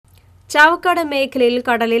ചാവക്കാട് മേഖലയിൽ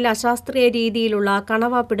കടലിൽ അശാസ്ത്രീയ രീതിയിലുള്ള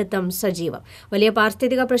കണവപിടുത്തം സജീവം. വലിയ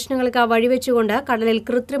പാരിസ്ഥിതിക പ്രശ്നങ്ങൾക്ക് വഴിവെച്ചുകൊണ്ട് കടലിൽ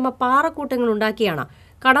കൃത്രിമ പാറക്കൂട്ടങ്ങൾ ഉണ്ടാക്കിയാണ്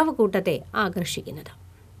കണവക്കൂട്ടത്തെ ആകർഷിക്കുന്നത്.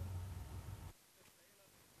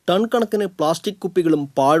 ടൺ കണക്കിന് പ്ലാസ്റ്റിക് കുപ്പികളും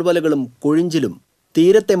പാഴ്വലകളും കൊഴിഞ്ചിലും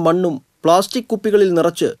തീരത്തെ മണ്ണും പ്ലാസ്റ്റിക് കുപ്പികളിൽ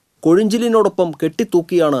നിറച്ച് കൊഴിഞ്ചിലിനോടൊപ്പം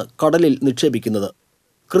കെട്ടിത്തൂക്കിയാണ് കടലിൽ നിക്ഷേപിക്കുന്നത്.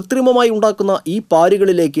 കൃത്രിമമായി ഉണ്ടാക്കുന്ന ഈ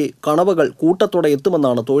പാരികളിലേക്ക് കണവകൾ കൂട്ടത്തോടെ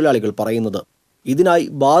എത്തുമെന്നാണ് തൊഴിലാളികൾ പറയുന്നത്. ഇതിനായി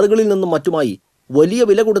ബാറുകളിൽ നിന്നും മറ്റുമായി വലിയ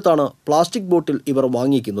വില കൊടുത്താണ് പ്ലാസ്റ്റിക് ബോട്ടിൽ ഇവർ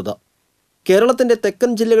വാങ്ങിക്കുന്നത്. കേരളത്തിന്റെ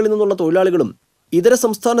തെക്കൻ ജില്ലകളിൽ നിന്നുള്ള തൊഴിലാളികളും ഇതര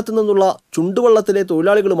സംസ്ഥാനത്തു നിന്നുള്ള ചുണ്ടുവള്ളത്തിലെ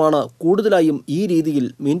തൊഴിലാളികളുമാണ് കൂടുതലായും ഈ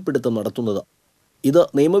രീതിയിൽ മീൻപിടുത്തം നടത്തുന്നത്. ഇത്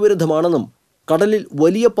നിയമവിരുദ്ധമാണെന്നും കടലിൽ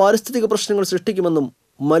വലിയ പാരിസ്ഥിതിക പ്രശ്നങ്ങൾ സൃഷ്ടിക്കുമെന്നും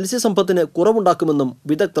മത്സ്യസമ്പത്തിന് കുറവുണ്ടാക്കുമെന്നും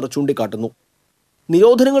വിദഗ്ധർ ചൂണ്ടിക്കാട്ടുന്നു.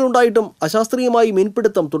 നിരോധനങ്ങൾ ഉണ്ടായിട്ടും അശാസ്ത്രീയമായി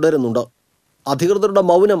മീൻപിടുത്തം തുടരുന്നുണ്ട്. അധികൃതരുടെ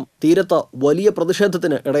മൗനം തീരത്ത് വലിയ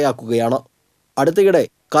പ്രതിഷേധത്തിന് ഇടയാക്കുകയാണ്. അടുത്തിടെ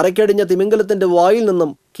കരയ്ക്കടിഞ്ഞ തിമിംഗലത്തിന്റെ വായിൽ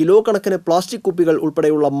നിന്നും കിലോ കണക്കിന് പ്ലാസ്റ്റിക് കുപ്പികൾ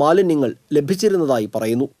ഉൾപ്പെടെയുള്ള മാലിന്യങ്ങൾ ലഭിച്ചിരുന്നതായി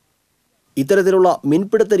പറയുന്നു. ഇത്തരത്തിലുള്ള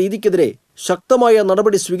മീൻപിടുത്ത രീതിക്കെതിരെ ശക്തമായ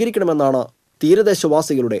നടപടി സ്വീകരിക്കണമെന്നാണ്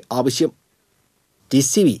തീരദേശവാസികളുടെ ആവശ്യം.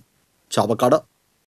 TCV ചാവക്കാട്.